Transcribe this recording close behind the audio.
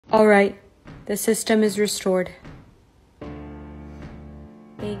All right, the system is restored.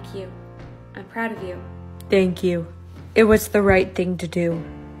 Thank you. I'm proud of you. Thank you. It was the right thing to do.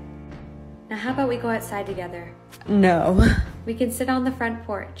 Now how about we go outside together? No. We can sit on the front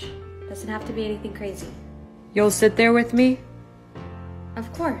porch. Doesn't have to be anything crazy. You'll sit there with me?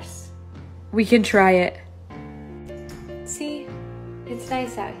 Of course. We can try it. See? It's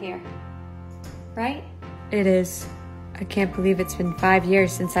nice out here. Right? It is. I can't believe it's been 5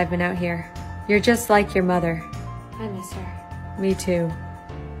 years since I've been out here. You're just like your mother. I miss her. Me too.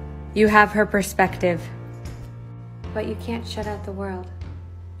 You have her perspective. But you can't shut out the world.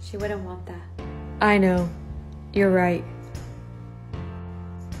 She wouldn't want that. I know. You're right.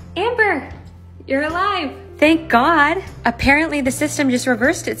 Amber! You're alive! Thank God! Apparently the system just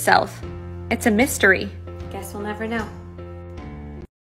reversed itself. It's a mystery. Guess we'll never know.